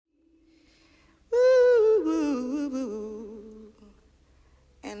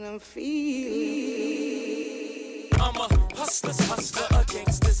I'm a hustler's hustler, a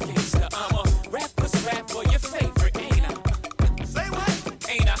gangster's gangster. I'm a rapper's rapper, your favorite, ain't I? Say what?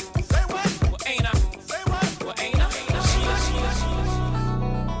 Ain't I? Say what? Well, ain't I? Say what? Well, ain't I?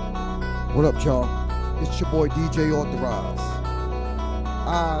 What up, y'all? It's your boy DJ Authorize.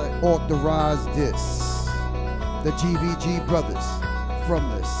 I authorize this. The GBG brothers from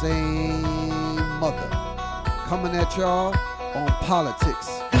the same mother. Coming at y'all on politics,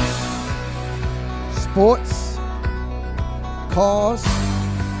 sports, cars,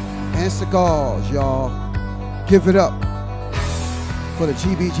 and cigars, y'all. Give it up for the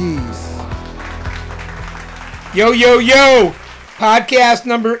GBGs. Yo, yo, yo. Podcast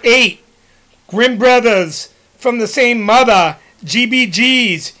number 8. Grimm Brothers from the same mother.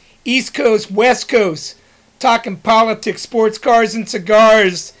 GBGs. East Coast, West Coast. Talking politics, sports, cars, and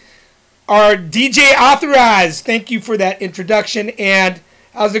cigars. Our DJ Authorized. Thank you for that introduction. And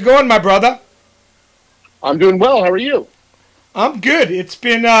how's it going, my brother? I'm doing well. How are you? I'm good. It's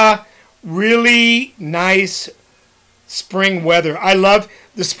been really nice spring weather. I love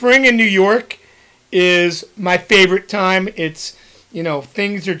the spring in New York is my favorite time. It's, you know,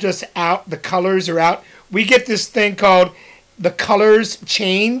 things are just out. The colors are out. We get this thing called the colors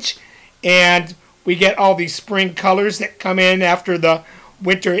change, and we get all these spring colors that come in after the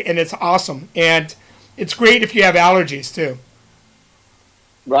winter, and it's awesome. And it's great if you have allergies, too.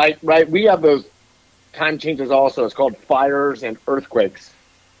 Right. We have those time changes also. It's called fires and earthquakes.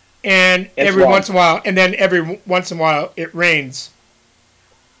 And every once in a while, it rains.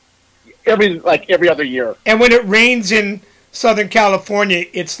 Every other year. And when it rains in Southern California,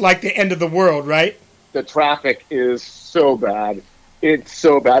 it's like the end of the world, right? The traffic is so bad. It's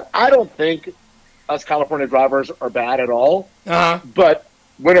so bad. I don't think us California drivers are bad at all. But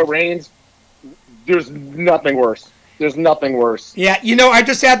when it rains, there's nothing worse. There's nothing worse. Yeah, you know, I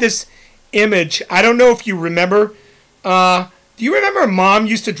just had this image. I don't know if you remember. Do you remember Mom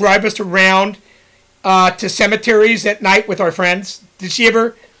used to drive us around to cemeteries at night with our friends? Did she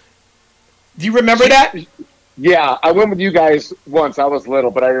ever? Do you remember that? Yeah, I went with you guys once. I was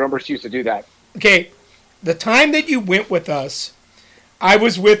little, but I remember she used to do that. Okay, the time that you went with us, I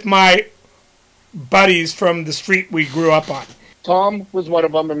was with my buddies from the street we grew up on. Tom was one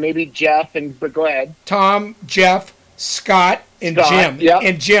of them, and maybe Jeff, but go ahead. Tom, Jeff, Scott, and Jim. Yep.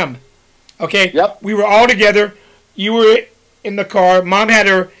 And Jim. Okay? Yep. We were all together. You were in the car. Mom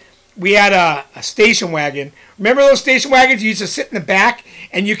had we had a station wagon. Remember those station wagons? You used to sit in the back,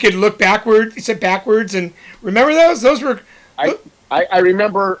 and you could look backwards, sit backwards, and remember those? Those were... I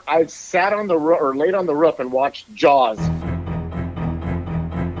remember I sat on the roof, or laid on the roof, and watched Jaws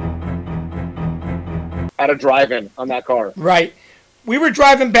at a drive-in on that car. Right. We were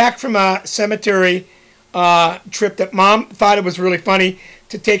driving back from a cemetery trip that Mom thought it was really funny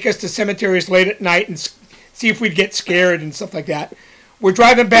to take us to cemeteries late at night and see if we'd get scared and stuff like that. We're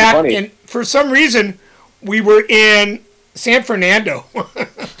driving back, and for some reason, we were in San Fernando,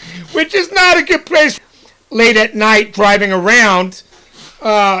 which is not a good place late at night driving around.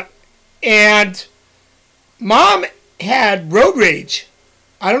 And Mom had road rage.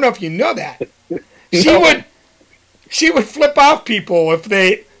 I don't know if you know that. She would flip off people if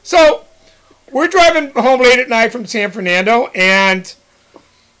they... So, we're driving home late at night from San Fernando, and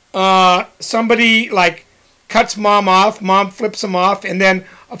somebody, like, cuts Mom off. Mom flips him off, and then,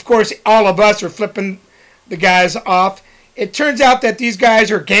 of course, all of us are flipping the guys off. It turns out that these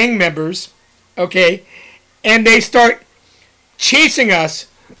guys are gang members, okay, and they start chasing us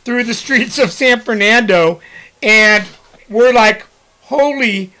through the streets of San Fernando, and we're like,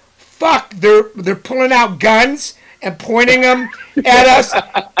 holy fuck, they're pulling out guns and pointing them at us,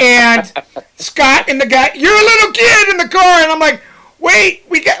 and Scott and the guy, you're a little kid in the car, and I'm like, wait,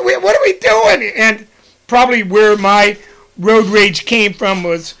 what are we doing? And probably where my road rage came from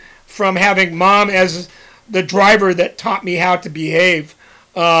was from having Mom as the driver that taught me how to behave.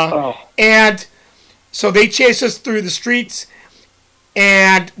 And so they chased us through the streets,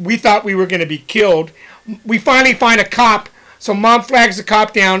 and we thought we were going to be killed. We finally find a cop, so Mom flags the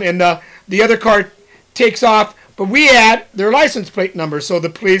cop down, and the other car takes off. But we had their license plate number, so the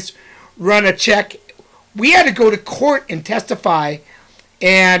police run a check. We had to go to court and testify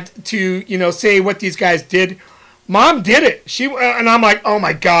and to, you know, say what these guys did. Mom did it. And I'm like, oh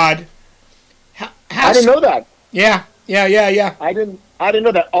my God. I didn't know that. Yeah. I didn't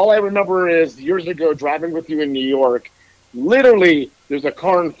know that. All I remember is years ago driving with you in New York. Literally, there's a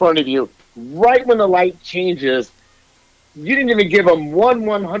car in front of you. Right when the light changes, you didn't even give them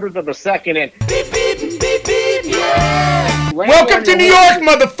 1/100th of a second, and beep, beep, beep, beep, yeah. Welcome to New York,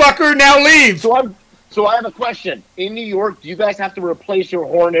 motherfucker. Now leave. So So I have a question. In New York, do you guys have to replace your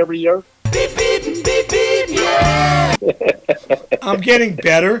horn every year? Beep, beep, beep, beep, yeah. I'm getting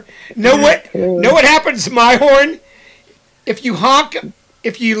better. Know what happens to my horn? If you honk,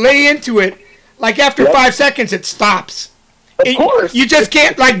 if you lay into it, like after 5 seconds, it stops. Of course. You just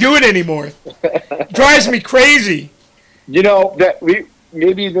can't like do it anymore. Drives me crazy. You know that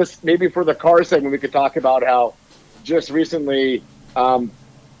maybe for the car segment we could talk about how just recently I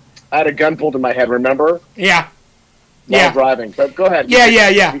had a gun pulled in my head. Remember? Yeah. While driving. But go ahead.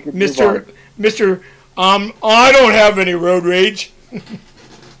 Yeah. Mr. I don't have any road rage.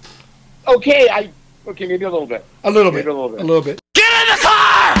 Okay, maybe a little bit. A little bit. Get in the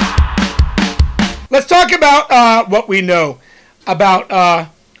car! Let's talk about what we know about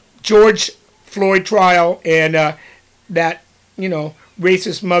George Floyd trial and that,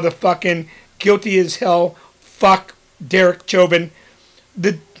 racist motherfucking guilty as hell fuck Derek Chauvin.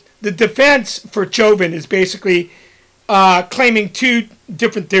 The defense for Chauvin is basically claiming two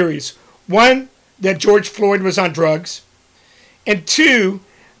different theories. One, that George Floyd was on drugs. And two,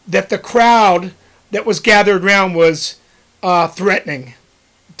 that the crowd that was gathered around was threatening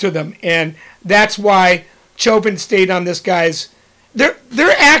to them. And that's why Chauvin stayed on this guy's... They're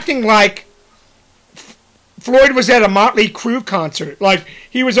acting like Floyd was at a Motley Crue concert. Like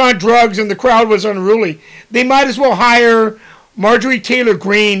he was on drugs and the crowd was unruly. They might as well hire Marjorie Taylor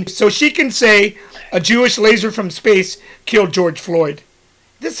Greene so she can say a Jewish laser from space killed George Floyd.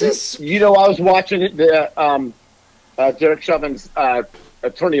 This is... I was watching Derek Chauvin's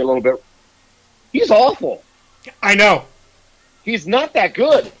attorney a little bit. He's awful. I know. He's not that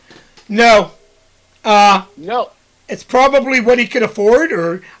good. No. No. It's probably what he could afford,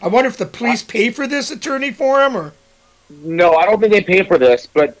 or I wonder if the police pay for this attorney for him, or... No, I don't think they pay for this,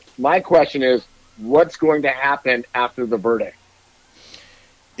 but my question is, what's going to happen after the verdict?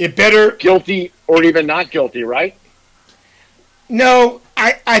 It better... Guilty or even not guilty, right? No,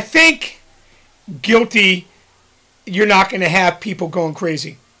 I think guilty, you're not going to have people going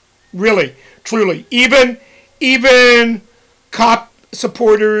crazy. Really, truly. Even cop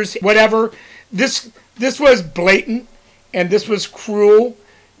supporters, whatever. This was blatant, and this was cruel.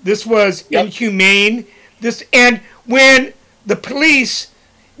 This was inhumane. And when the police...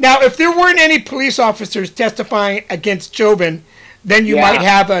 Now, if there weren't any police officers testifying against Chauvin, then you might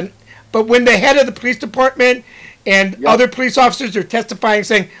have an... But when the head of the police department and other police officers are testifying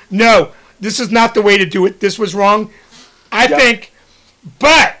saying, no, this is not the way to do it, this was wrong, I think...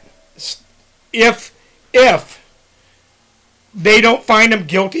 But if they don't find him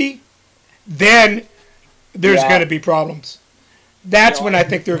guilty, then there's going to be problems. That's when I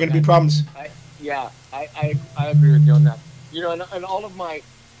think there are going to be problems. I agree with you on that. And all of my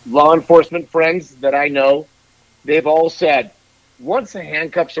law enforcement friends that I know, they've all said, once the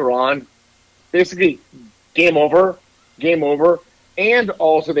handcuffs are on, basically, game over. And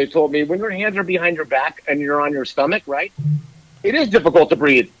also they told me, when your hands are behind your back and you're on your stomach, right, it is difficult to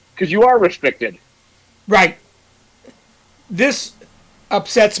breathe because you are restricted. Right. This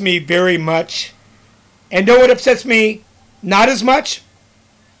upsets me very much. And know what upsets me not as much?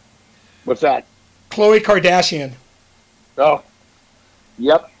 What's that? Khloe Kardashian. Oh,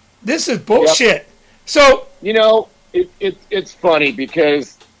 yep. This is bullshit. Yep. So... It's funny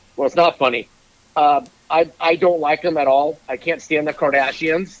because... Well, it's not funny. I don't like them at all. I can't stand the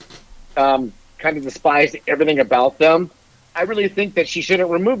Kardashians. Kind of despise everything about them. I really think that she shouldn't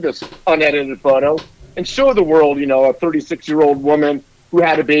remove this unedited photo and show the world, a 36-year-old woman who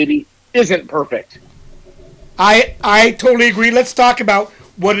had a baby isn't perfect. I totally agree. Let's talk about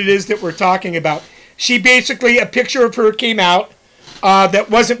what it is that we're talking about. She basically, a picture of her came out that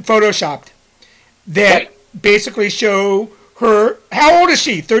wasn't photoshopped. That basically show her, how old is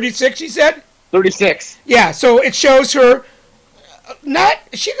she? 36, she said? 36. Yeah, so it shows her,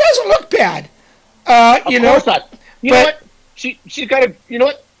 she doesn't look bad. Of course not. You know what? She's got a,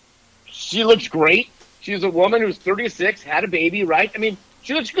 she looks great. She's a woman who's 36, had a baby, right? I mean,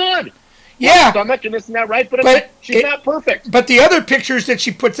 she looks good. Yeah. Stomach and this and that, right? But she's not perfect. But the other pictures that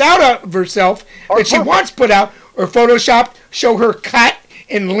she puts out of herself, she wants put out, or photoshopped, show her cut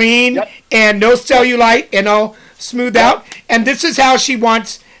and lean and no cellulite and all smoothed out. And this is how she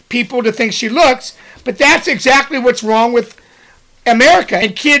wants people to think she looks. But that's exactly what's wrong with America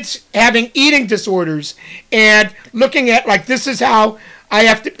and kids having eating disorders and looking at like, this is how I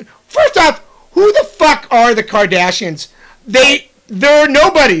have to... First off, who the fuck are the Kardashians? They're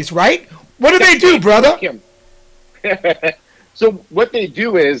nobodies, right? What do they do, brother? So what they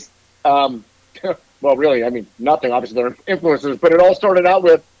do is, well, really, I mean, nothing. Obviously, they're influencers, but it all started out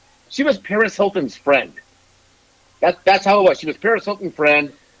with, she was Paris Hilton's friend. That's how it was. She was Paris Hilton's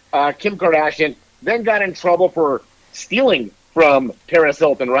friend. Kim Kardashian then got in trouble for stealing from Paris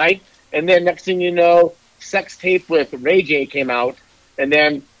Hilton, right? And then next thing you know, sex tape with Ray J came out, and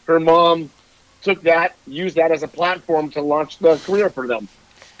then her mom used that as a platform to launch the career for them.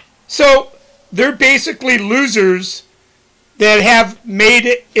 So they're basically losers that have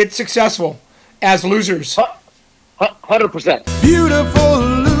made it successful as losers. 100%. Beautiful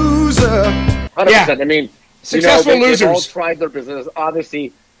loser. 100%. Yeah. I mean, Successful losers. They've all tried their business.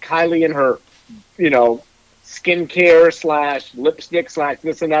 Obviously, Kylie and her, skincare / lipstick /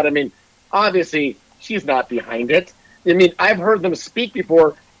 this and that. I mean, obviously, she's not behind it. I mean, I've heard them speak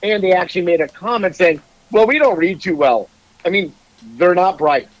before, and they actually made a comment saying, well, we don't read too well. I mean, they're not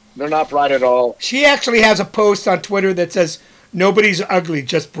bright. They're not bright at all. She actually has a post on Twitter that says, nobody's ugly,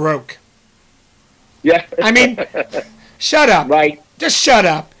 just broke. Yeah. I mean, shut up. Right. Just shut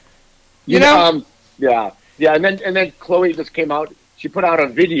up. You know? Yeah. Yeah, and then Khloe just came out. She put out a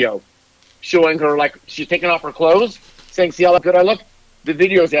video showing her, like, she's taking off her clothes, saying, see how good I look? The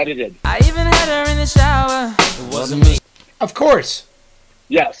video's edited. I even had her in the shower. It wasn't me. Of course.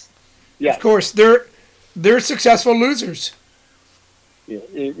 Yes. Of course. They're successful losers.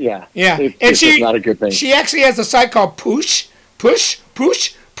 Yeah. It's not a good thing. She actually has a site called Push. It's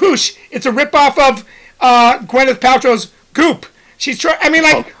a ripoff of Gwyneth Paltrow's Goop. She's trying. I mean,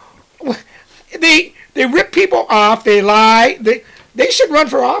 like, they rip people off. They lie. They should run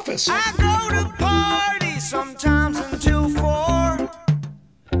for office. I go to parties sometimes until 4.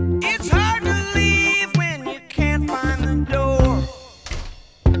 It's hard to leave when you can't find the door.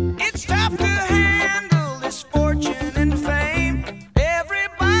 It's tough to handle this fortune and fame.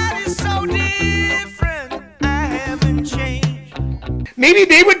 Everybody's so different. I haven't changed. Maybe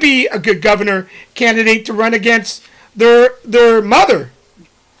they would be a good governor candidate to run against their mother.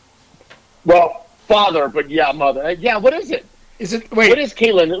 Well, father, but yeah, mother. Yeah, what is it? Is it? Wait. What is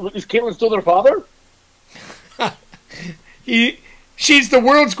Caitlyn? Is Caitlyn still their father? She's the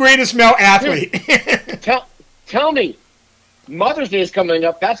world's greatest male athlete. Tell me, Mother's Day is coming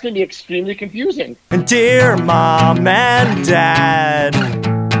up. That's going to be extremely confusing. Dear Mom and Dad,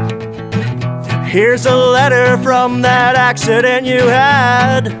 here's a letter from that accident you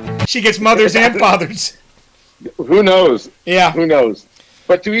had. She gets mothers and fathers. Who knows? Yeah. Who knows?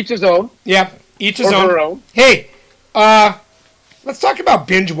 But to each his own. Yeah, each his Or own. her own. Hey, let's talk about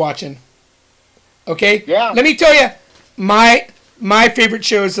binge watching. Okay? Yeah. Let me tell you my favorite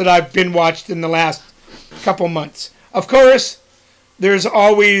shows that I've been watched in the last couple months. Of course, there's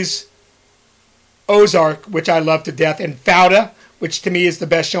always Ozark, which I love to death, and Fauda, which to me is the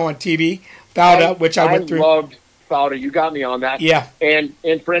best show on TV. Fauda, which I went through. I loved Fauda. You got me on that. Yeah. And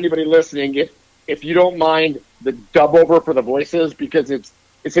for anybody listening, if you don't mind the dub over for the voices, because it's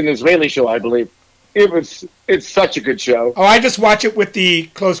an Israeli show, I believe. It's such a good show. Oh, I just watch it with the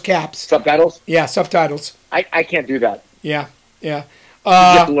closed caps. Subtitles? Yeah, subtitles. I can't do that. Yeah. You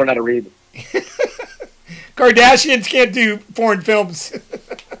have to learn how to read. Kardashians can't do foreign films.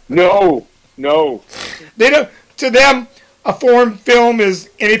 No. They don't. To them, a foreign film is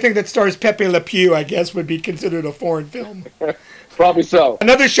anything that stars Pepe Le Pew, I guess, would be considered a foreign film. Probably so.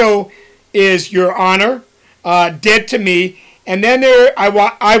 Another show is Your Honor, Dead to Me, and then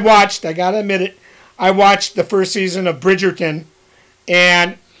I watched, I gotta admit it, I watched the first season of Bridgerton,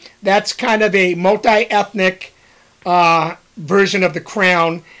 and that's kind of a multi-ethnic version of The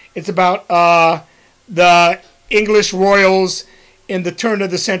Crown. It's about the English royals in the turn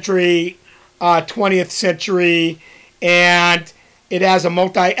of the century, 20th century, and it has a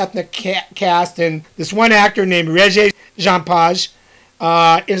multi-ethnic cast, and this one actor named Regé Jean-Page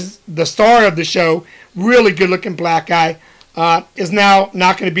is the star of the show. Really good-looking black guy. Is now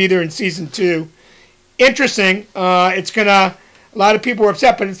not going to be there in season 2. Interesting. It's gonna. A lot of people are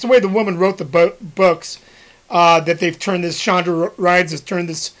upset, but it's the way the woman wrote the books that they've turned this. Shonda Rhimes has turned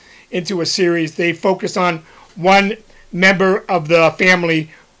this into a series. They focus on one member of the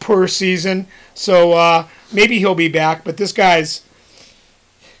family per season, so maybe he'll be back. But this guy's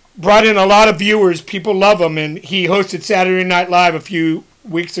brought in a lot of viewers. People love him, and he hosted Saturday Night Live a few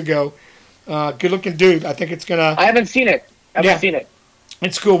weeks ago. Good-looking dude. I think it's gonna. I haven't seen it. Seen it.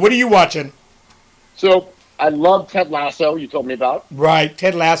 It's cool. What are you watching? So I love Ted Lasso. You told me about. Right.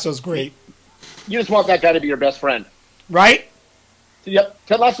 Ted Lasso's great. You just want that guy to be your best friend. Right? Yep.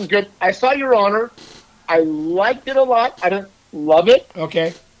 Ted Lasso's good. I saw Your Honor. I liked it a lot. I didn't love it.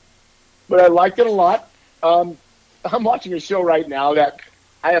 Okay. But I liked it a lot. I'm watching a show right now that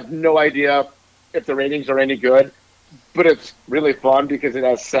I have no idea if the ratings are any good, but it's really fun because it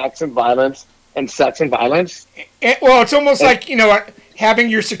has sex and violence. Well, it's almost like, having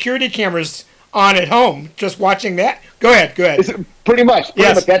your security cameras on at home, just watching that. Go ahead. Pretty much.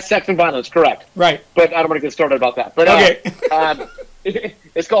 Yes. That's sex and violence, correct. Right. But I don't want to get started about that. But Okay.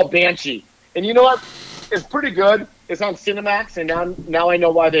 it's called Banshee. And you know what? It's pretty good. It's on Cinemax, and now I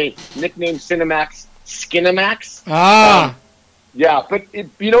know why they nicknamed Cinemax Skinemax. Ah. Yeah, but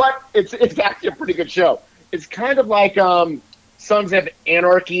you know what? It's actually a pretty good show. It's kind of like Sons of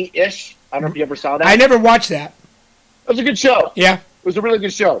Anarchy-ish. I don't know if you ever saw that. I never watched that. It was a good show. Yeah. It was a really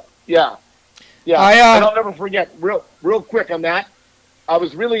good show. Yeah. Yeah. And I'll never forget, real quick on that, I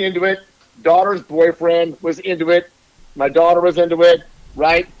was really into it. Daughter's boyfriend was into it. My daughter was into it,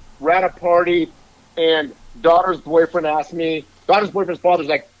 right? We're at a party, and daughter's boyfriend's father's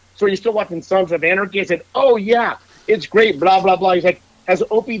like, so are you still watching Sons of Anarchy? I said, oh, yeah, it's great, blah, blah, blah. He's like, has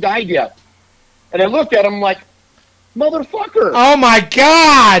Opie died yet? And I looked at him like, motherfucker. Oh, my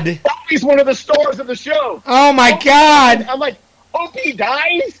God. Opie's one of the stars of the show. Oh, my God. I'm like, Opie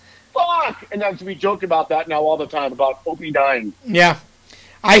dies? Fuck. And then we joke about that now all the time, about Opie dying. Yeah.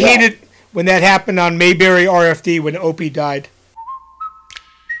 I hated when that happened on Mayberry RFD when Opie died.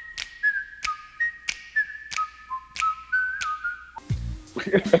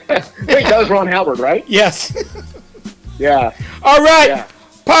 Wait, that was Ron Howard, right? Yes. Yeah. All right. Yeah.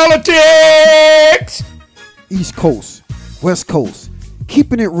 Politics. East Coast, West Coast,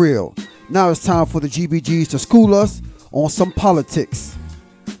 keeping it real. Now it's time for the GBGs to school us on some politics.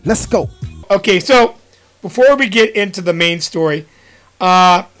 Let's go. Okay, so before we get into the main story,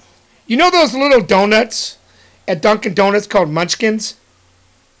 you know those little donuts at Dunkin' Donuts called Munchkins?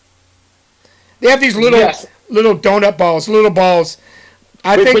 They have these little donut balls, little balls.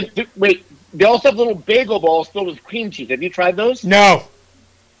 Wait. They also have little bagel balls filled with cream cheese. Have you tried those? No.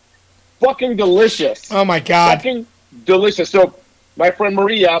 Fucking delicious. Oh, my God. Fucking delicious. So my friend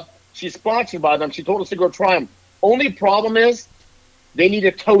Maria, she's sponsored by them. She told us to go try them. Only problem is they need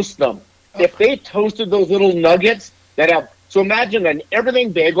to toast them. If they toasted those little nuggets that have... So imagine an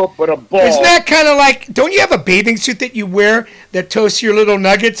everything bagel, but a ball. Isn't that kind of like... Don't you have a bathing suit that you wear that toasts your little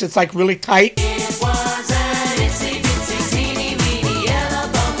nuggets? It's like really tight.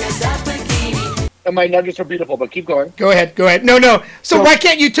 And my nuggets are beautiful, but keep going. Go ahead. No. So why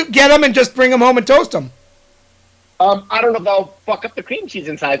can't you get them and just bring them home and toast them? I don't know if they'll fuck up the cream cheese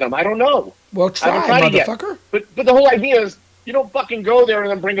inside them. I don't know. Well, try, motherfucker. But the whole idea is you don't fucking go there and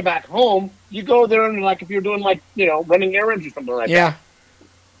then bring it back home. You go there and, like, if you're doing, like, running errands or something like that. Yeah.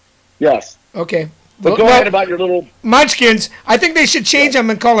 Yes. Okay. But go ahead about your little... Munchkins. I think they should change them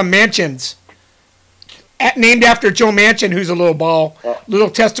and call them Manchins. Named after Joe Manchin, who's a little ball,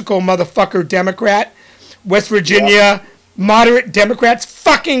 little testicle motherfucker Democrat. West Virginia, moderate Democrats,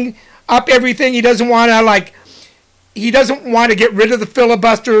 fucking up everything. He doesn't want to get rid of the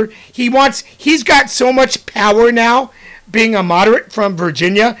filibuster. He's got so much power now, being a moderate from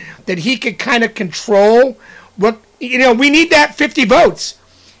Virginia, that he could kind of control what, we need that 50 votes.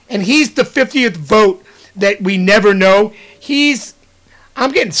 And he's the 50th vote that we never know.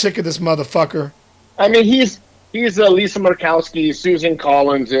 I'm getting sick of this motherfucker. I mean, he's Lisa Murkowski, Susan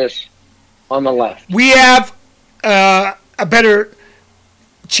Collins-ish on the left. We have a better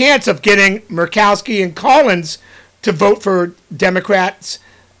chance of getting Murkowski and Collins to vote for Democrats,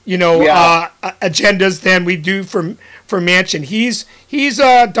 agendas than we do for Manchin. He's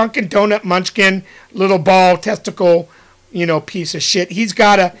a Dunkin' Donut munchkin, little ball testicle, piece of shit. He's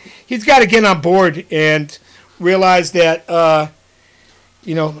gotta get on board and realize that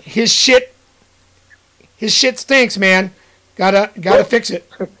his shit stinks, man. Gotta fix it.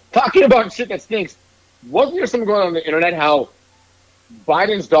 Talking about shit that stinks, wasn't there something going on the internet how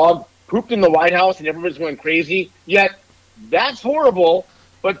Biden's dog pooped in the White House and everybody's going crazy? Yet that's horrible.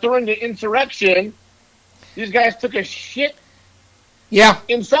 But during the insurrection, these guys took a shit. Yeah.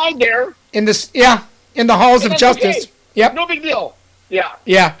 Inside there. In the halls of justice. Okay. Yep. No big deal. Yeah.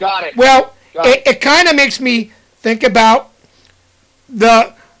 Yeah. Got it. Well, it kind of makes me think about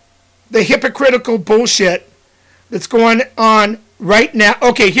the hypocritical bullshit that's going on right now.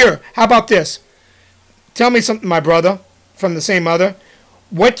 Okay, here. How about this? Tell me something, my brother, from the same mother.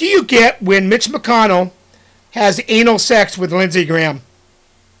 What do you get when Mitch McConnell has anal sex with Lindsey Graham?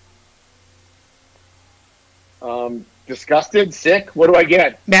 Disgusted? Sick? What do I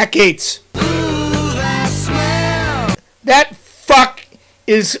get? Matt Gaetz. That fuck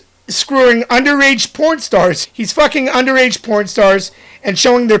is screwing underage porn stars. He's fucking underage porn stars and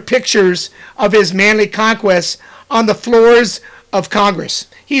showing their pictures of his manly conquests on the floors of Congress.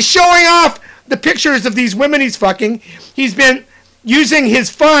 He's showing off the pictures of these women he's fucking. He's been using his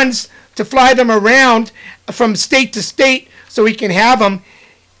funds to fly them around from state to state so he can have them.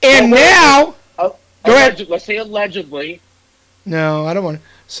 And now... Go ahead. Let's say allegedly. No, I don't want to.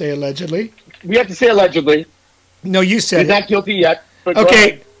 Say allegedly. We have to say allegedly. No, you said He's it. not guilty yet. But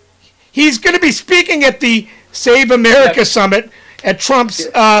Okay. He's going to be speaking at the Save America Summit at Trump's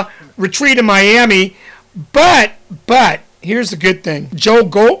retreat in Miami. But here's the good thing.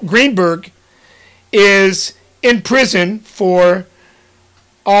 Joel Greenberg is in prison for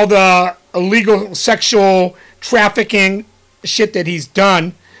all the illegal sexual trafficking shit that he's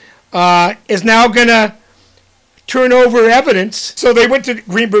done. Is now going to turn over evidence. So they went to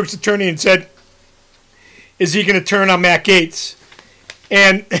Greenberg's attorney and said, is he going to turn on Matt Gaetz?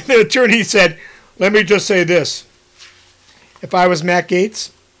 And the attorney said, let me just say this. If I was Matt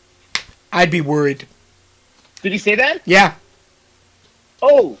Gaetz, I'd be worried. Did he say that? Yeah.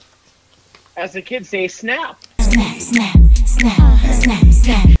 Oh, as the kids say, snap. Snap, snap, snap, snap,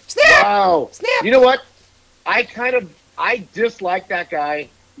 snap. Snap! Wow. Snap! You know what? I dislike that guy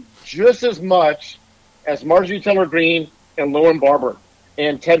just as much as Marjorie Taylor Greene and Lauren Barber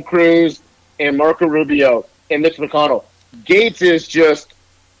and Ted Cruz and Marco Rubio and Mitch McConnell. Gaetz is just,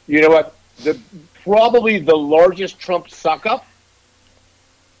 you know what, probably the largest Trump suck-up.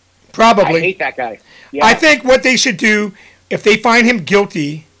 Probably. I hate that guy. Yeah. I think what they should do, if they find him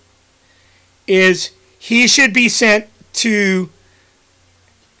guilty, is he should be sent to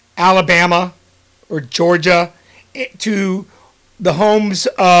Alabama or Georgia, to the homes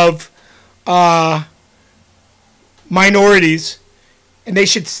of minorities, and they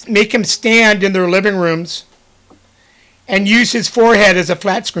should make him stand in their living rooms and use his forehead as a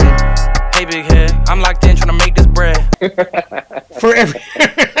flat screen. Hey, big head, I'm locked in trying to make this bread. For every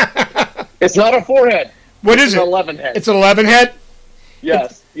It's not a forehead. What is It's it? an 11 head. It's an 11 head?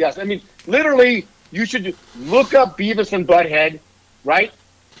 Yes, yes. I mean, literally, you should look up Beavis and Butthead, right?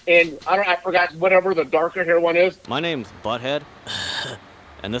 And I forgot whatever the darker hair one is. My name's Butthead,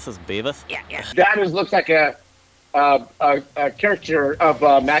 and this is Beavis. Yeah. That looks like a caricature of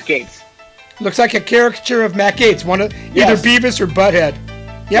Matt Gaetz. Looks like a caricature of Matt Gaetz, either Yes. Beavis or Butthead.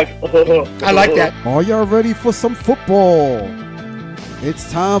 Yep, I like that. Are y'all ready for some football?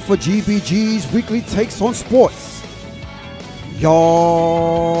 It's time for GBG's weekly takes on sports.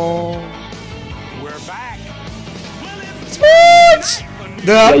 Y'all. We're back. Sports!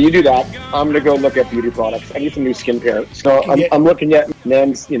 Yeah, you do that. I'm gonna go look at beauty products. I need some new skincare. So I'm looking at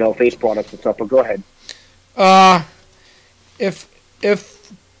men's, face products and stuff. But go ahead. If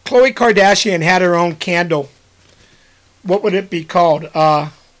Khloe Kardashian had her own candle, what would it be called?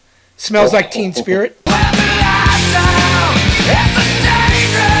 Smells like Teen Spirit?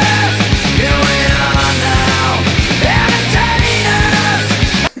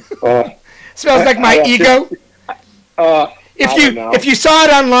 Smells like my ego. If you saw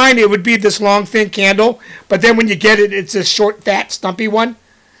it online, it would be this long, thin candle. But then when you get it, it's a short, fat, stumpy one.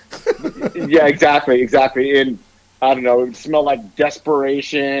 Yeah, exactly. And I don't know. It would smell like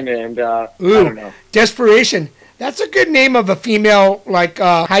desperation, and I don't know. Desperation. That's a good name of a female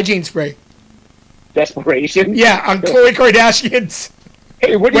hygiene spray. Desperation. Yeah, on Khloe Kardashian's.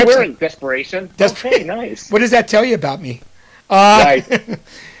 Hey, what are you website. wearing? Desperation. Okay, nice. What does that tell you about me? Right.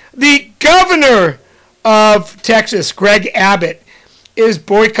 The governor of Texas, Greg Abbott, is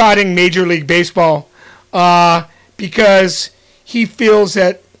boycotting Major League Baseball because he feels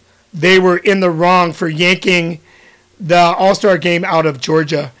that they were in the wrong for yanking the All-Star game out of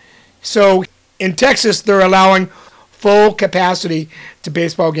Georgia. So in Texas, they're allowing full capacity to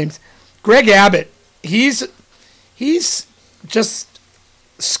baseball games. Greg Abbott, he's just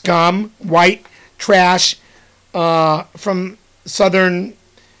scum, white trash from southern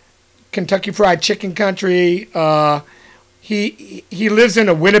Kentucky Fried Chicken country. He lives in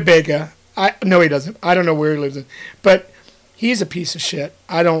a Winnebago. No, he doesn't. I don't know where he lives in, but he's a piece of shit.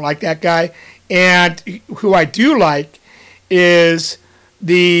 I don't like that guy. And who I do like is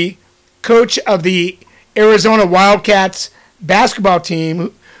the coach of the Arizona Wildcats basketball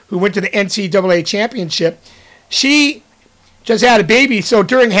team who went to the NCAA championship. She just had a baby, so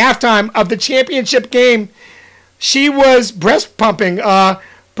during halftime of the championship game, she was breast pumping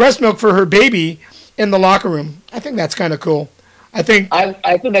breast milk for her baby in the locker room. I think that's kind of cool. I think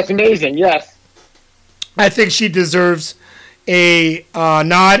that's amazing. Yes. I think she deserves a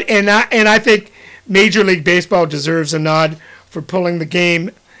nod, and I think Major League Baseball deserves a nod for pulling the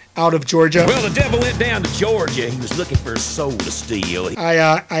game out of Georgia. Well, the devil went down to Georgia. He was looking for a soul to steal.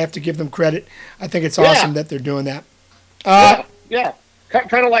 I have to give them credit. I think it's awesome that they're doing that. Yeah.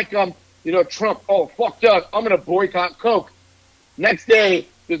 Kind of like Trump. Oh, fuck Doug. I'm gonna boycott Coke. Next day,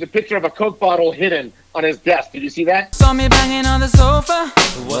 there's a picture of a Coke bottle hidden on his desk. Did you see that? Saw me banging on the sofa.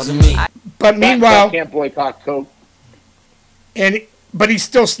 It wasn't me. But meanwhile, I can't boycott Coke. But he's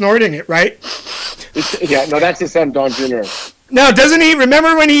still snorting it, right? Yeah, no, that's his son Don Jr. No, doesn't he?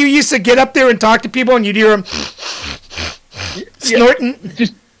 Remember when he used to get up there and talk to people and you'd hear him snorting?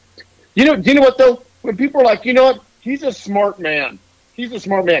 Just, do you know what, though? When people are like, you know what? He's a smart man. He's a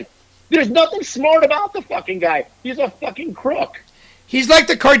smart man. There's nothing smart about the fucking guy. He's a fucking crook. He's like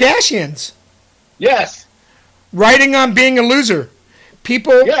the Kardashians. Yes. Writing on being a loser.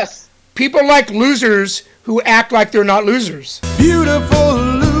 People like losers who act like they're not losers. Beautiful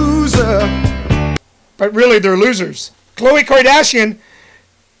loser. But really, they're losers. Khloe Kardashian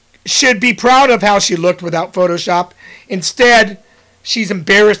should be proud of how she looked without Photoshop. Instead, she's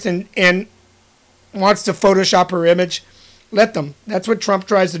embarrassed and wants to Photoshop her image. Let them. That's what Trump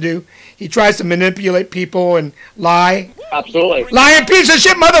tries to do. He tries to manipulate people and lie. Absolutely. Lying piece of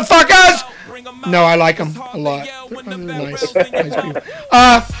shit, motherfuckers! No, I like them a lot. Nice people.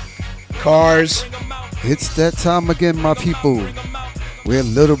 Cars. It's that time again, my people, where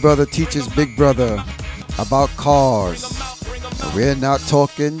little brother teaches big brother about cars. And we're not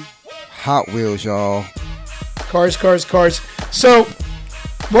talking Hot Wheels, y'all. Cars. So,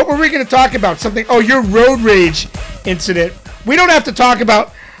 what were we going to talk about? Something. Oh, your road rage incident. We don't have to talk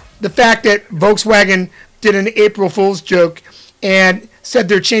about the fact that Volkswagen did an April Fool's joke and said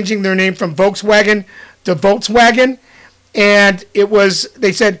they're changing their name from Volkswagen to Volkswagen. And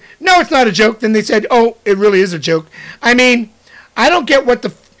they said, no, it's not a joke. Then they said, oh, it really is a joke. I mean, I don't get what the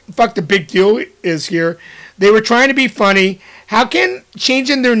fuck the big deal is here. They were trying to be funny. How can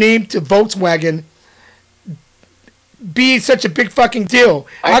changing their name to Volkswagen be such a big fucking deal?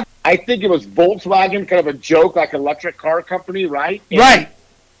 I think it was Volkswagen, kind of a joke, like electric car company, right? Right.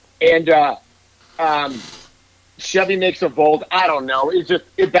 And Chevy makes a Volt. I don't know.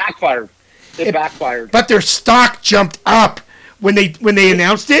 It backfired. It backfired. But their stock jumped up when they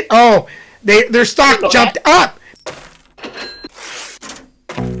announced it. Oh, their stock jumped up.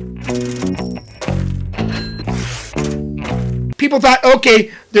 People thought,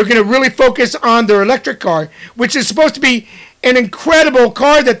 okay, they're going to really focus on their electric car, which is supposed to be an incredible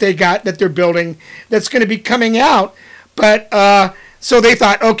car that they're building that's going to be coming out. But so they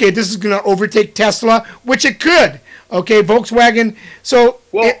thought, okay, this is going to overtake Tesla, which it could. Okay, Volkswagen. So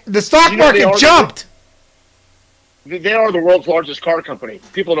the stock market jumped. They are the world's largest car company.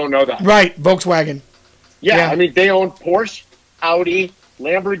 People don't know that. Right, Volkswagen. Yeah, I mean, they own Porsche, Audi,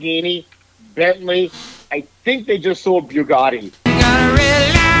 Lamborghini, Bentley. I think they just sold Bugatti. Got a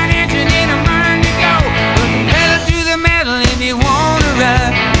red line engine and I'm burning to go. Put the pedal to the metal if you wanna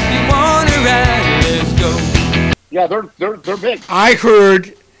ride, let's go. Yeah, they're big. I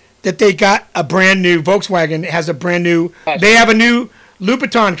heard that they got a brand new Volkswagen. Has a brand new. They have a new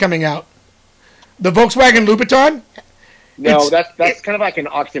Louboutin coming out. The Volkswagen Louboutin. No, that's kind of like an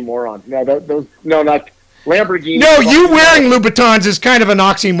oxymoron. No, not Lamborghini. No, you wearing Louboutins is kind of an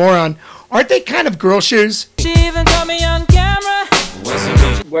oxymoron. Aren't they kind of girl shoes? She even caught me on camera.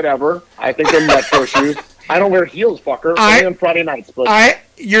 Whatever. I think they're Metro shoes. I don't wear heels, fucker. Only on Friday nights. But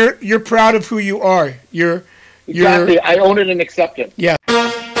you're proud of who you are. Exactly. I own it and accept it. Yeah.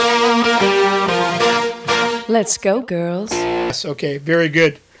 Let's go, girls. Yes. Okay. Very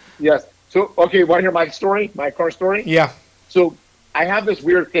good. Yes. So, okay, want to hear my story? My car story? Yeah. So, I have this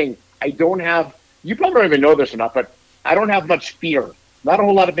weird thing. You probably don't even know this or not, but I don't have much fear. Not a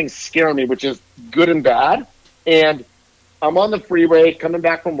whole lot of things scare me, which is good and bad. And I'm on the freeway coming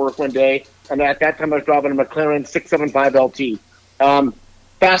back from work one day, and at that time I was driving a McLaren 675 LT.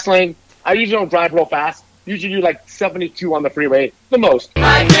 Fast lane. I usually don't drive real fast. Usually do like 72 on the freeway, the most.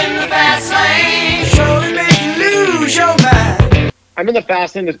 Life in the fast lane, surely make you lose your mind. I'm in the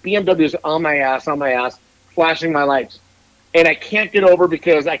fast lane. This BMW is on my ass, flashing my lights. And I can't get over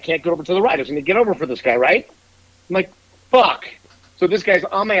because I can't get over to the right. I was going to get over for this guy, right? I'm like, fuck. So this guy's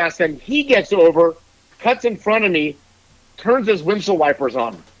on my ass, and he gets over, cuts in front of me, turns his windshield wipers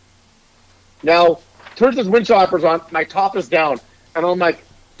on. Now, turns his windshield wipers on, my top is down. And I'm like,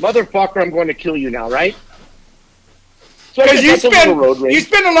 motherfucker, I'm going to kill you now, right? So because you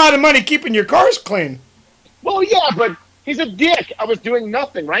spend a lot of money keeping your cars clean. Well, yeah, but he's a dick. I was doing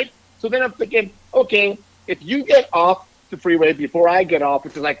nothing, right? So then I'm thinking, okay, if you get off the freeway before I get off,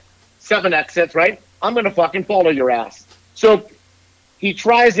 which is like 7 exits, right? I'm going to fucking follow your ass. So he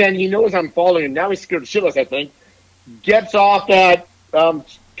tries in. He knows I'm following him. Now he's scared shitless, I think. Gets off at, can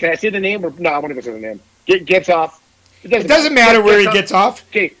I say the name? Or no, I won't even say the name. Gets off. It doesn't matter where he gets off.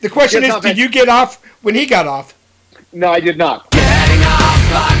 Okay. The question is, did you get off when he got off? No, I did not. Getting off,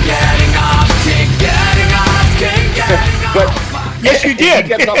 But yes, you did.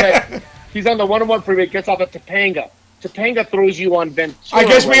 He's on the 101 freeway, gets off at Topanga. Topanga throws you on Ventura. I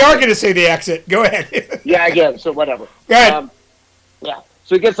guess we are going to say the exit. Go ahead. Yeah, I guess. So whatever. Go ahead. Yeah.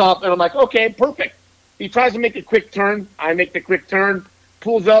 So he gets off, and I'm like, okay, perfect. He tries to make a quick turn. I make the quick turn,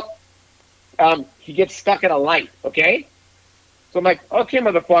 pulls up. He gets stuck at a light, okay? So I'm like, okay,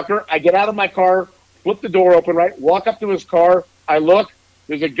 motherfucker. I get out of my car, flip the door open, right? Walk up to his car. I look.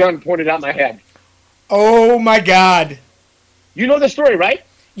 There's a gun pointed at my head. Oh, my God. You know the story, right?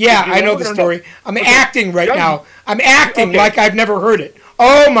 Yeah, I know the story. No? I'm acting right now. I'm acting like I've never heard it.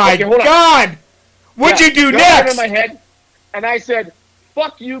 Oh, my God. What'd you do next? In my head, and I said,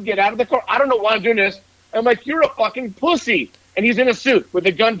 fuck you, get out of the car. I don't know why I'm doing this. I'm like, you're a fucking pussy. And he's in a suit with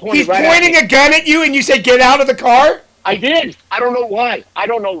a gun pointed right at me. He's pointing a gun at you, and you say, get out of the car? I did. I don't know why. I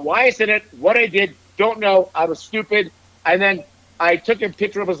don't know why I said it, what I did. Don't know. I was stupid. And then I took a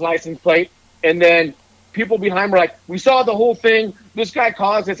picture of his license plate, and then people behind were like, we saw the whole thing. This guy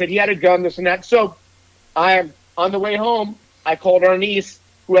caused it, said he had a gun, this and that. So I am on the way home. I called our niece,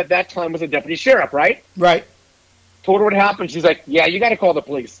 who at that time was a deputy sheriff, right? Right. Told her what happened. She's like, yeah, you got to call the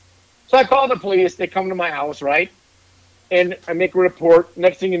police. So I called the police. They come to my house, right? And I make a report.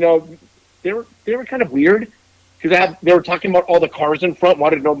 Next thing you know, they were kind of weird because they were talking about all the cars in front,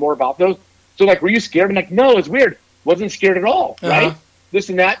 wanted to know more about those. So like, were you scared? I'm like, no, it's weird. Wasn't scared at all, right? This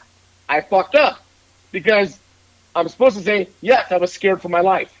and that. I fucked up because I'm supposed to say, yes, I was scared for my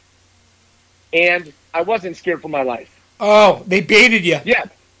life. And I wasn't scared for my life. Oh, they baited you. Yeah.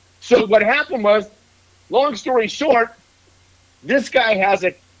 So what happened was, long story short, this guy has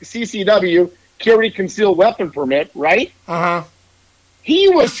a CCW, carry concealed weapon permit, right? Uh-huh. He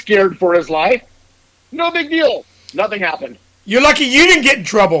was scared for his life. No big deal. Nothing happened. You're lucky you didn't get in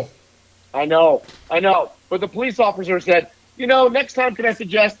trouble. I know. But the police officer said, next time can I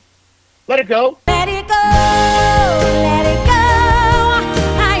suggest, let it go. Let it go, let it go.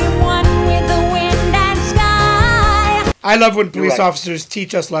 I am one with the wind and sky. I love when police officers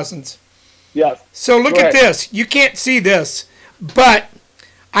teach us lessons. Yes. So look at this. You can't see this, but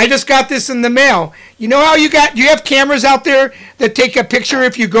I just got this in the mail. You know how you have cameras out there that take a picture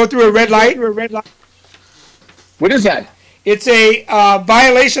if you go through a red light? What is that? It's a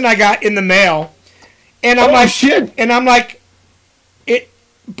violation I got in the mail. And I'm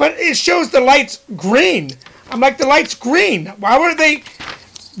but it shows the light's green. I'm like, the light's green. Why were they?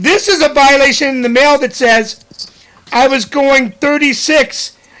 This is a violation in the mail that says I was going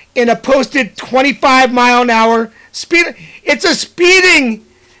 36 in a posted 25-mile-an-hour speed. It's a speeding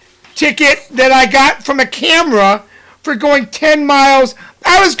ticket that I got from a camera for going 10 miles.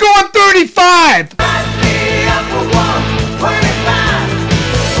 I was going 35.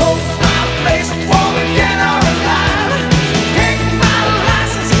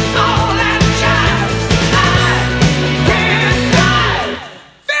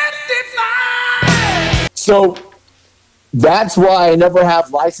 So that's why I never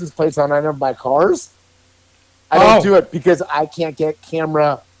have license plates on any of my cars. I don't do it because I can't get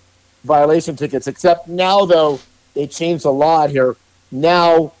camera violation tickets. Except now, though, they changed the law here.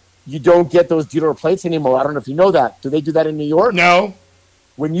 Now you don't get those dealer plates anymore. I don't know if you know that. Do they do that in New York? No.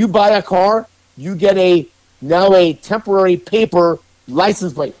 When you buy a car, you get a temporary paper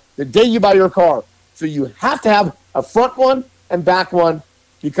license plate the day you buy your car. So you have to have a front one and back one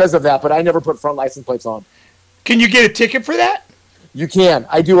because of that. But I never put front license plates on. Can you get a ticket for that? You can.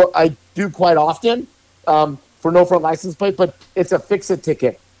 I do quite often for no front license plate, but it's a fix-it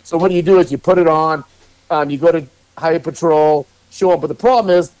ticket. So what you do is you put it on, you go to Highway Patrol, show them. But the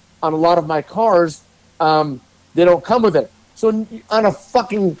problem is, on a lot of my cars, they don't come with it. So on a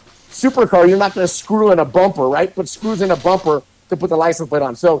fucking supercar, you're not going to screw in a bumper, right? Put screws in a bumper to put the license plate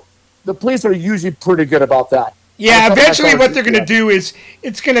on. So the police are usually pretty good about that. Yeah, eventually what they're going to do is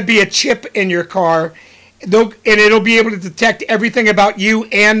it's going to be a chip in your car, and it'll be able to detect everything about you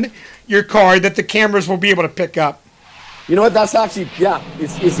and your car that the cameras will be able to pick up. You know what? That's actually,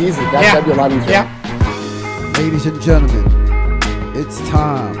 it's easy. That'd be a lot easier. Yeah. Ladies and gentlemen, it's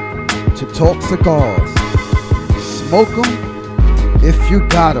time to talk cigars. Smoke them if you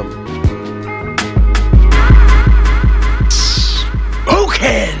got them.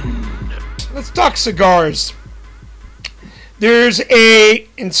 Smoking! Let's talk cigars. There's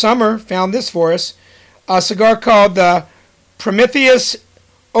in summer, found this for us, a cigar called the Prometheus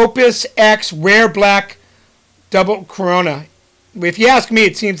Opus X Rare Black Double Corona. If you ask me,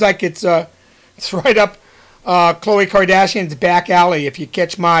 it seems like it's right up Khloe Kardashian's back alley if you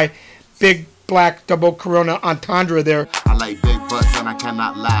catch my big black double Corona Entendre there. I like big butts and I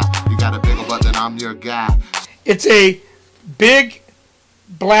cannot lie. You got a bigger butt than I'm your guy. It's a big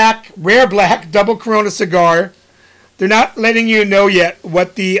black, rare black double Corona cigar. They're not letting you know yet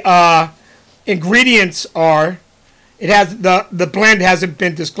what the ingredients are. It has the blend hasn't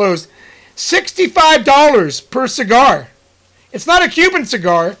been disclosed. $65 per cigar. It's not a Cuban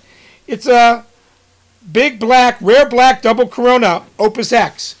cigar. It's a Big Black, Rare Black Double Corona Opus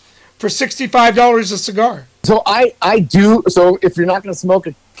X for $65 a cigar. So I do. So if you're not going to smoke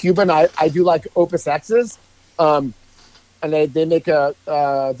a Cuban, I do like Opus X's, and they make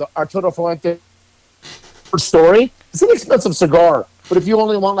the Arturo Fuente Story. It's an expensive cigar, but if you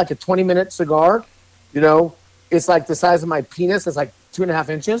only want like a 20-minute cigar, you know, it's like the size of my penis. It's like 2.5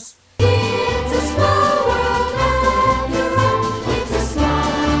 inches.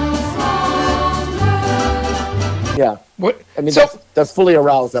 Yeah. What? I mean, that's fully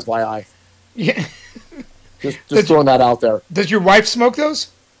aroused, FYI. Yeah. Just throwing that out there. Does your wife smoke those?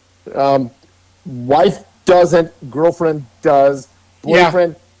 Wife doesn't. Girlfriend does.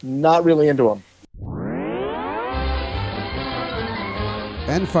 Boyfriend, not really into them.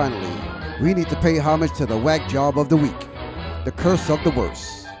 And finally, we need to pay homage to the whack job of the week, the curse of the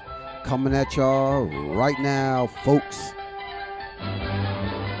worst. Coming at y'all right now, folks.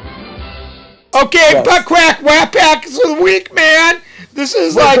 Okay, yes. Butt crack whack packs of the week, man. This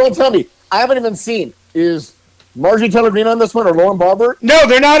is Don't tell me. I haven't even seen. Is Marjorie Taylor Greene on this one or Lauren Barber? No,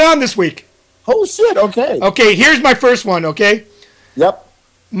 they're not on this week. Oh, shit. Okay. Okay, here's my first one, okay? Yep.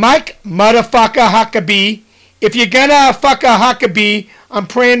 Mike motherfucker Huckabee. If you're gonna fuck a Huckabee, I'm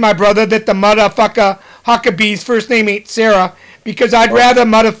praying, my brother, that the motherfucker Huckabee's first name ain't Sarah, because I'd rather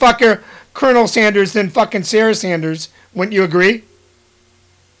motherfucker Colonel Sanders than fucking Sarah Sanders. Wouldn't you agree?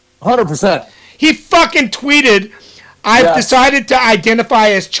 100%. He fucking tweeted, I've decided to identify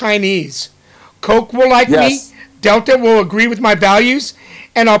as Chinese. Coke will like me. Delta will agree with my values.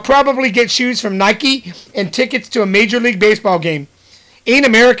 And I'll probably get shoes from Nike and tickets to a Major League Baseball game. Ain't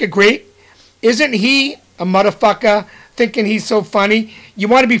America great? Isn't he a motherfucker thinking he's so funny? You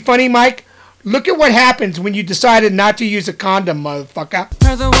want to be funny, Mike? Look at what happens when you decided not to use a condom, motherfucker.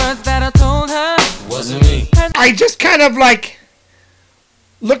 The words that I told her wasn't me. I just kind of like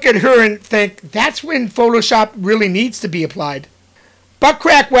look at her and think that's when Photoshop really needs to be applied. Butt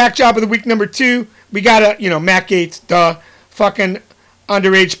crack whack job of the week number 2. We got Matt Gaetz, fucking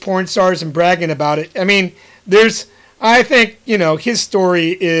underage porn stars and bragging about it. I mean, I think, his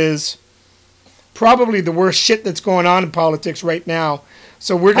story is probably the worst shit that's going on in politics right now.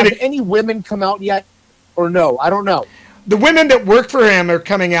 So we're going to... Have any women come out yet or no? I don't know. The women that work for him are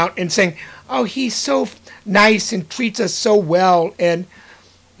coming out and saying, oh, he's so nice and treats us so well. And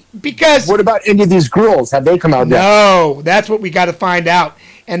because... What about any of these girls? Have they come out yet? No, that's what we got to find out.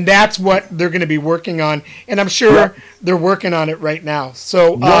 And that's what they're going to be working on. And I'm sure they're working on it right now.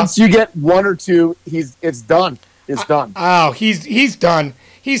 So once you get one or two, it's done. It's done. Oh, he's done.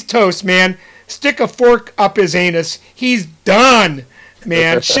 He's toast, man. Stick a fork up his anus. He's done,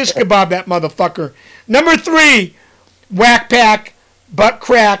 man. Shish kebab that motherfucker. Number 3, whack pack, butt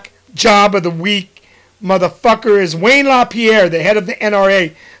crack, job of the week, motherfucker, is Wayne LaPierre, the head of the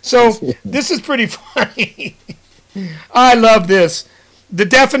NRA. So this is pretty funny. I love this. The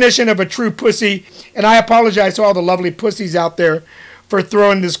definition of a true pussy, and I apologize to all the lovely pussies out there for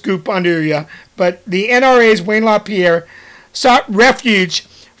throwing this goop under you, but the NRA's Wayne LaPierre sought refuge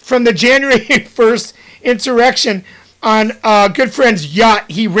from the January 1st insurrection on a good friend's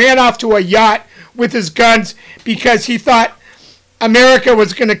yacht. He ran off to a yacht with his guns because he thought America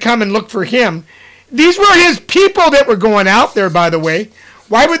was going to come and look for him. These were his people that were going out there, by the way.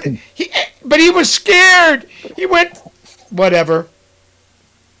 Why would he? But he was scared. He went, whatever.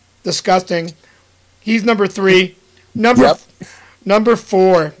 Disgusting. He's number 3. Number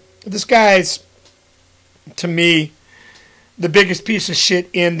 4. This guy's, to me, the biggest piece of shit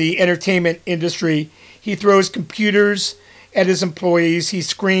in the entertainment industry. He throws computers at his employees. He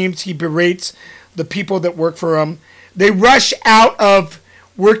screams. He berates the people that work for him. They rush out of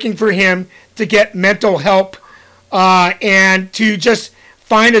working for him to get mental help and to just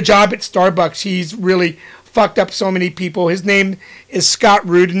find a job at Starbucks. He's really fucked up so many people. His name is Scott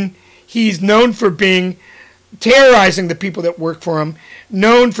Rudin. He's known for terrorizing the people that work for him,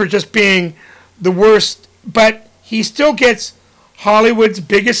 known for just being the worst, but he still gets Hollywood's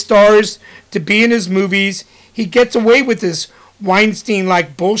biggest stars to be in his movies. He gets away with this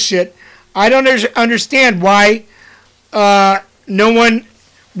Weinstein-like bullshit. I don't understand why no one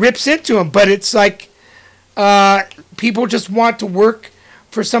rips into him, but it's like people just want to work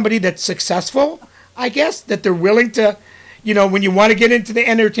for somebody that's successful, I guess, that they're willing to, when you want to get into the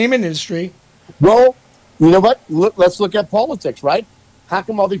entertainment industry. Well, you know what? Let's look at politics, right? How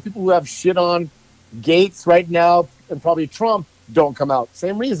come all these people who have shit on Gates right now and probably Trump don't come out?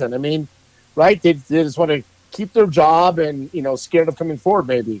 Same reason. I mean, right? They just want to keep their job and, scared of coming forward,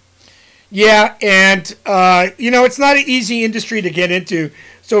 maybe. Yeah, and, it's not an easy industry to get into.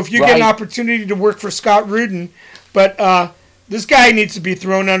 So if you get an opportunity to work for Scott Rudin, but This guy needs to be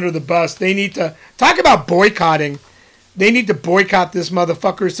thrown under the bus. They need to talk about boycotting. They need to boycott this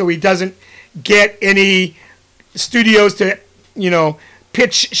motherfucker so he doesn't get any studios to,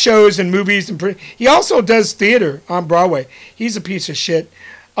 pitch shows and movies. He also does theater on Broadway. He's a piece of shit.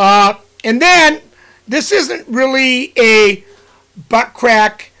 And then, this isn't really a butt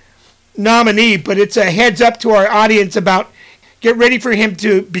crack nominee, but it's a heads up to our audience about get ready for him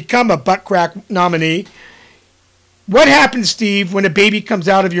to become a butt crack nominee. What happens, Steve, when a baby comes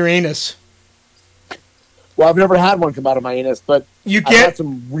out of your anus? Well, I've never had one come out of my anus, but I've had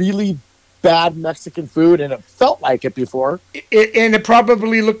some really bad Mexican food, and it felt like it before. And it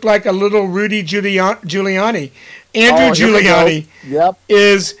probably looked like a little Rudy Giuliani. Andrew Giuliani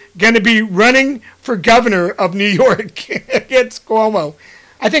is going to be running for governor of New York against Cuomo.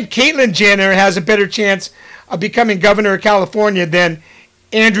 I think Caitlyn Jenner has a better chance of becoming governor of California than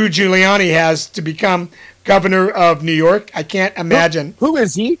Andrew Giuliani has to become governor of New York. I can't imagine. Who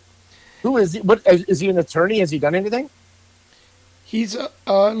is he? Who is he? What is he? An attorney? Has he done anything? He's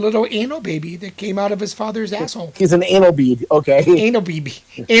a little anal baby that came out of his father's asshole. He's an anal bead. Okay. Anal baby.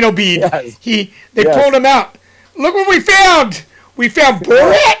 Anal bead. Yes. They pulled him out. Look what we found. We found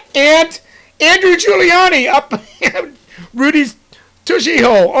Borat and Andrew Giuliani up Rudy's tushy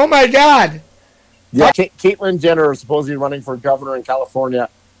hole. Oh my God. Yeah. Caitlyn Jenner is supposedly running for governor in California.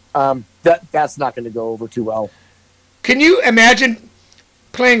 That's not going to go over too well. Can you imagine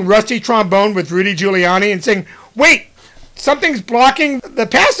playing rusty trombone with Rudy Giuliani and saying, "Wait, something's blocking the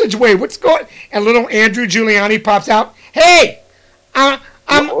passageway. What's going?" And little Andrew Giuliani pops out. "Hey, I'm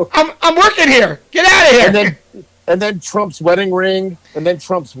working here. Get out of here." And then Trump's wedding ring, and then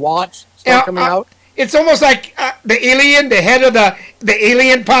Trump's watch start coming out. It's almost like the alien, the head of the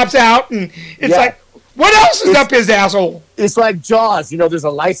alien pops out, and it's like, what else is up his asshole? It's like Jaws. There's a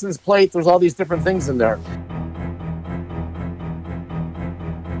license plate. There's all these different things in there.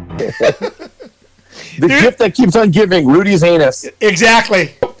 The gift that keeps on giving, Rudy's anus.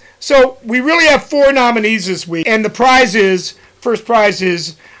 Exactly. So we really have 4 nominees this week, and the first prize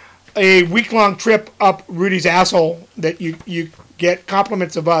is a week-long trip up Rudy's asshole that you get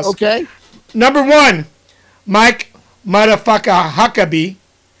compliments of us. Okay. Number 1, Mike Motherfucker Huckabee.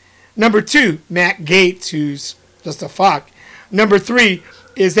 Number 2, Matt Gaetz, who's just a fuck. Number 3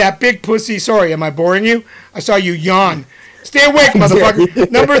 is that big pussy. Sorry, am I boring you? I saw you yawn. Stay awake, motherfucker.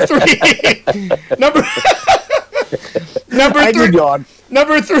 Number 3.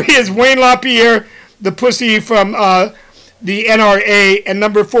 Number 3 is Wayne LaPierre, the pussy from the NRA, and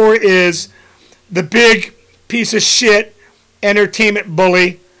number 4 is the big piece of shit entertainment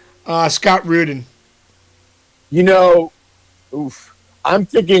bully, Scott Rudin. I'm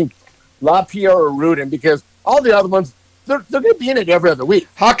thinking LaPierre or Rudin because all the other ones, they're going to be in it every other week.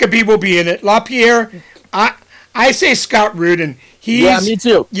 Huckabee will be in it. LaPierre, I say Scott Rudin. Me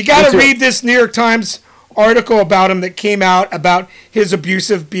too. You got to read this New York Times article about him that came out about his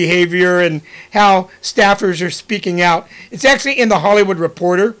abusive behavior and how staffers are speaking out. It's actually in the Hollywood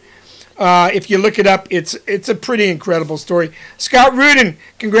Reporter. If you look it up, it's a pretty incredible story. Scott Rudin,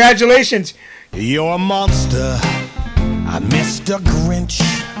 congratulations. You're a monster, Mr. Grinch.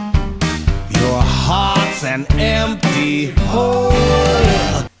 Your heart's an empty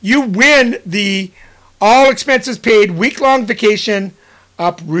hole. You win the all expenses paid week-long vacation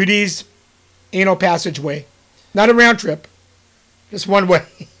up Rudy's anal passageway. Not a round trip. Just one way.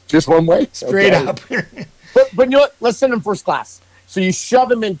 Just one way? Straight up. but you know what? Let's send him first class. So you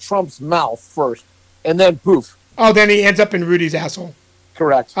shove him in Trump's mouth first, and then poof. Oh, then he ends up in Rudy's asshole.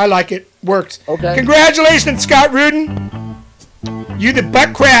 Correct. I like it. Works. Okay. Congratulations, Scott Rudin. You the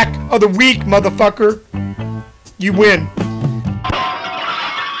butt crack of the week, motherfucker. You win.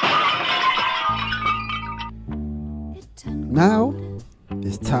 Now,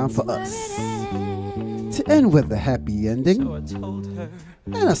 it's time for us to end with a happy ending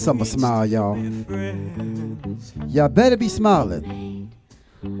and a summer smile, y'all. Y'all better be smiling,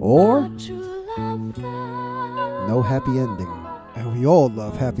 or no happy ending. And we all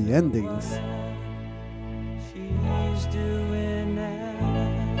love happy endings.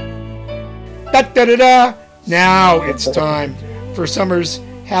 Da-da-da-da. Now it's time for summer's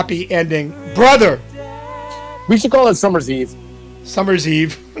happy ending. Brother. We should call it Summer's Eve. Summer's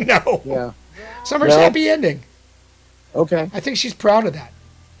Eve. No. Yeah. Summer's happy ending. Okay. I think she's proud of that.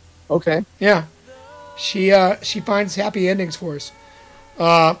 Okay. Yeah. She finds happy endings for us.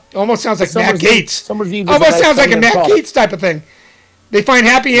 Almost sounds like Matt Gaetz. Summer's Eve almost sounds like a Matt Gaetz type of thing. They find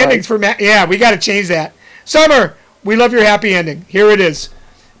happy endings for Matt. Yeah, we got to change that. Summer, we love your happy ending. Here it is.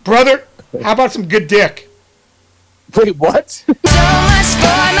 Brother, how about some good dick? Wait, what? So much for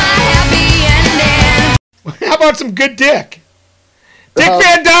my happy ending. How about some good dick? Dick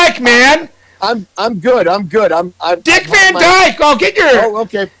Van Dyke, man. I'm good. I'm Dick Van Dyke. Oh, get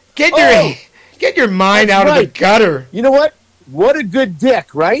your mind out of the gutter. You know what? What a good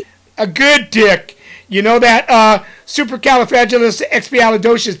dick, right? A good dick. You know that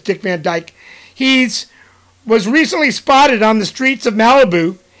supercalifragilisticexpialidocious Dick Van Dyke. Was recently spotted on the streets of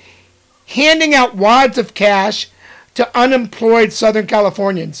Malibu handing out wads of cash to unemployed Southern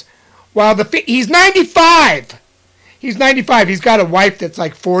Californians. While he's 95. He's 95. He's got a wife that's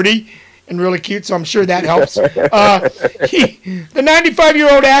like 40 and really cute, so I'm sure that helps. The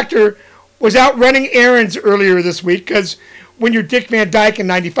 95-year-old actor was out running errands earlier this week because when you're Dick Van Dyke and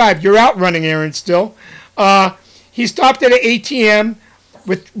 95, you're out running errands still. He stopped at an ATM,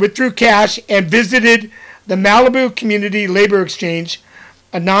 withdrew cash, and visited the Malibu Community Labor Exchange,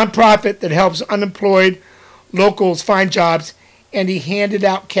 a nonprofit that helps unemployed locals find jobs, and he handed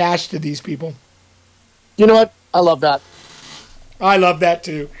out cash to these people. You know what? I love that. I love that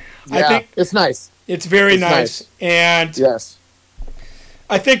too. Yeah, I think it's nice. It's very nice. And yes,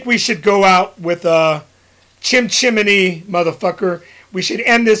 I think we should go out with a chimney motherfucker. We should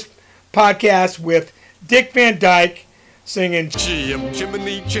end this podcast with Dick Van Dyke singing Chim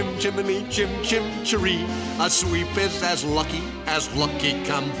chimney, chim chimney, chim chim cheree. A sweep is as lucky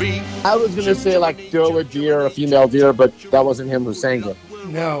can be. I was gonna say like doe a deer, a female deer, but that wasn't him who sang it.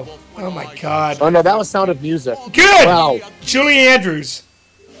 No. Oh my God. Oh no, that was Sound of Music. Good. Wow. Julie Andrews.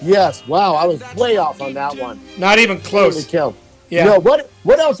 Yes. Wow, I was way off on that one. Not even close. Totally killed. Yeah. No,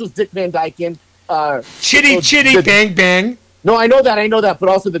 what else was Dick Van Dyke in? Chitty Bang Bang. No, I know that, but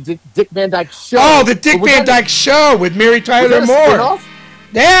also the Dick Van Dyke Show. Oh, the Dick Van Dyke Show with Mary Tyler Moore.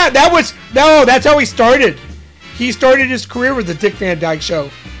 Yeah, that's how he started. He started his career with the Dick Van Dyke Show.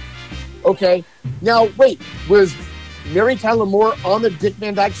 Okay. Now, wait, was Mary Tyler Moore on the Dick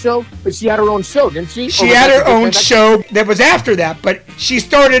Van Dyke Show? But she had her own show, didn't she? She had her own show that was after that, but she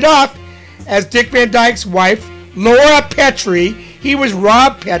started off as Dick Van Dyke's wife, Laura Petrie. He was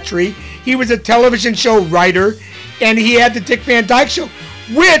Rob Petrie. He was a television show writer, and he had the Dick Van Dyke Show,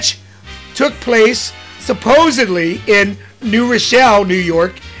 which took place supposedly in New Rochelle, New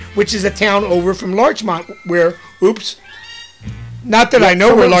York, which is a town over from Larchmont, where, not that I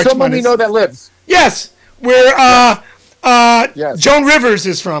know where Larchmont someone is. we know that lives. Yes, where Joan Rivers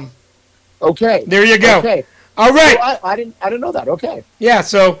is from. Okay. There you go. Okay. All right. So I didn't know that. Okay. Yeah,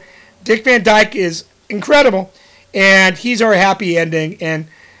 so Dick Van Dyke is incredible, and he's our happy ending, and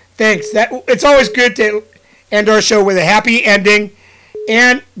thanks. It's always good to end our show with a happy ending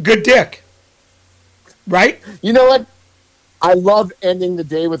and good dick. Right? You know what? I love ending the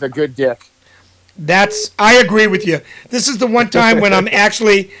day with a good dick. I agree with you. This is the one time when I'm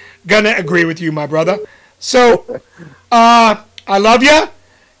actually going to agree with you, my brother. So, I love you.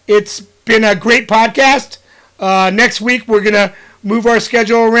 It's been a great podcast. Next week, we're going to move our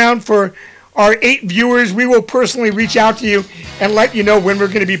schedule around for our 8 viewers. We will personally reach out to you and let you know when we're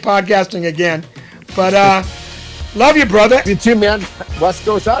going to be podcasting again. But, love you, brother. You too, man. West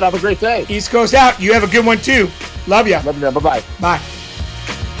Coast out. Have a great day. East Coast out. You have a good one, too. Love you. Love you, man. Bye-bye. Bye.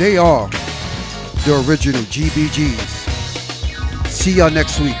 They are the original GBGs. See y'all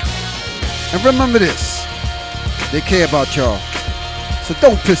next week. And remember this. They care about y'all. So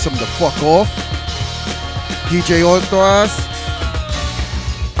don't piss them the fuck off. DJ Authorized.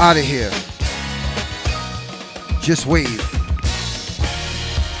 Out of here. Just wave.